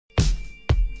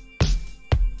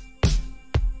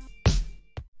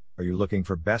Are you looking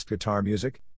for best guitar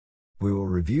music? We will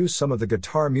review some of the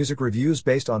guitar music reviews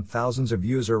based on thousands of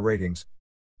user ratings.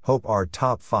 Hope our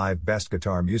top 5 best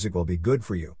guitar music will be good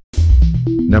for you.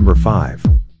 Number 5.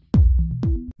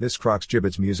 This Crocs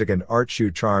Jibbitz music and art shoe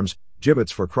charms.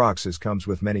 Jibbitz for Crocs comes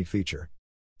with many features,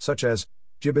 such as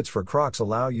Jibbitz for Crocs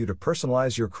allow you to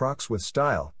personalize your Crocs with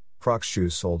style. Crocs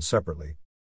shoes sold separately,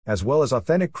 as well as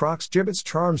authentic Crocs Jibbitz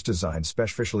charms designed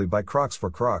specially by Crocs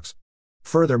for Crocs.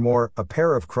 Furthermore, a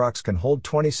pair of Crocs can hold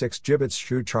 26 Jibbitz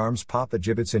shoe charms. Pop the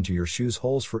Jibbitz into your shoes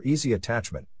holes for easy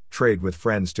attachment. Trade with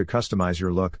friends to customize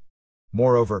your look.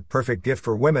 Moreover, perfect gift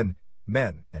for women,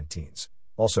 men, and teens.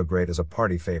 Also great as a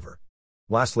party favor.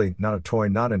 Lastly, not a toy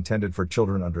not intended for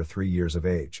children under 3 years of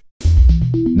age.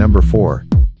 Number 4.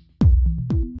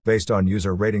 Based on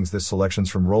user ratings, this selection's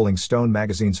from Rolling Stone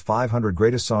magazine's 500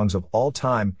 Greatest Songs of All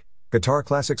Time. Guitar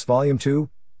Classics Volume 2,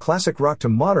 Classic Rock to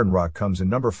Modern Rock comes in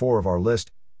number 4 of our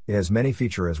list. It has many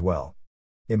features as well.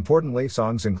 Importantly,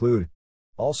 songs include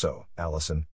also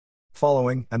Allison,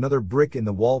 Following, Another Brick in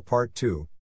the Wall Part 2,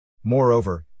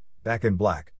 Moreover, Back in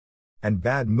Black, and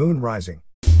Bad Moon Rising.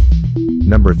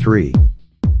 Number 3.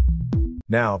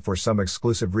 Now for some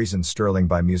exclusive reasons, Sterling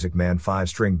by MusicMan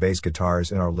 5-string bass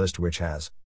guitars in our list, which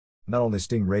has not only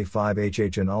Stingray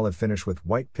 5HH and olive finish with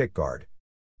white pickguard,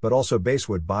 but also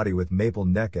basswood body with maple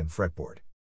neck and fretboard.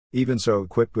 Even so,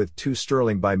 equipped with 2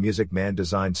 Sterling by MusicMan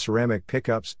designed ceramic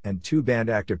pickups and 2 band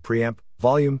active preamp,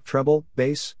 volume, treble,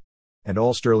 bass, and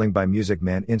all Sterling by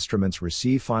MusicMan instruments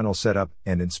receive final setup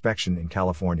and inspection in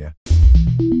California.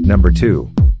 Number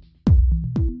 2.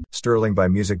 Sterling by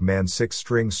MusicMan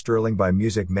 6-string Sterling by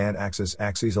MusicMan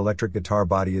Axis electric guitar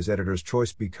body is editor's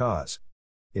choice because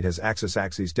it has Axis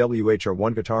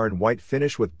WHR1 guitar in white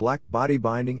finish with black body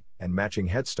binding and matching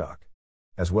headstock,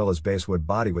 as well as basswood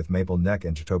body with maple neck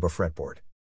and Jatoba fretboard.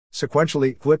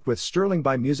 Sequentially equipped with Sterling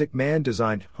by MusicMan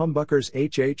designed humbuckers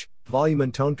HH, volume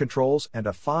and tone controls, and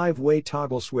a 5-way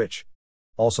toggle switch.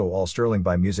 Also, all Sterling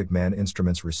by MusicMan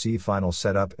instruments receive final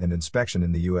setup and inspection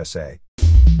in the USA.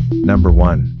 Number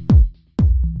 1.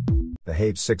 The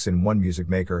Hape 6-in-1 Music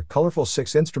Maker colorful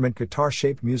 6-instrument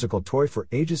guitar-shaped musical toy for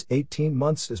ages 18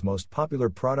 months is most popular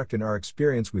product in our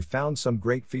experience. We found some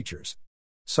great features,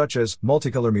 such as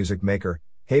multicolor music maker.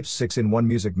 Hape's 6-in-1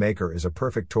 Music Maker is a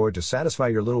perfect toy to satisfy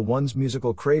your little one's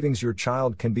musical cravings. Your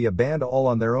child can be a band all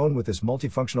on their own with this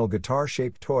multifunctional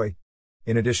guitar-shaped toy.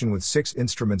 In addition, with 6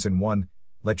 instruments in one,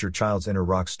 let your child's inner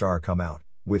rock star come out.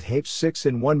 With Hape's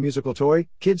 6-in-1 musical toy,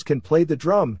 kids can play the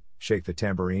drum, shake the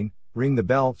tambourine, ring the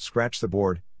bell, scratch the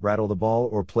board, rattle the ball,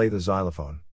 or play the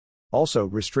xylophone. Also,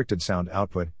 restricted sound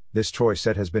output. This toy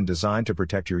set has been designed to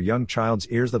protect your young child's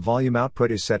ears. The volume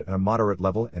output is set at a moderate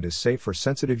level and is safe for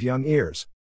sensitive young ears,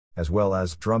 as well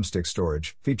as drumstick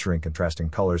storage, featuring contrasting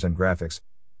colors and graphics.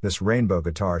 This rainbow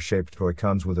guitar-shaped toy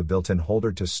comes with a built-in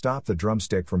holder to stop the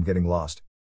drumstick from getting lost.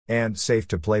 And safe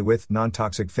to play with,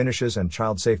 non-toxic finishes and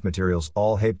child-safe materials.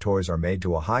 All Hape toys are made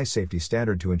to a high safety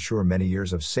standard to ensure many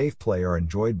years of safe play are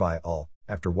enjoyed by all.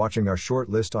 After watching our short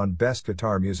list on best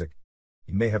guitar music,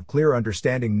 you may have clear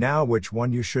understanding now which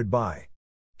one you should buy.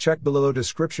 Check below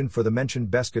description for the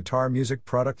mentioned best guitar music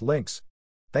product links.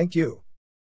 Thank you.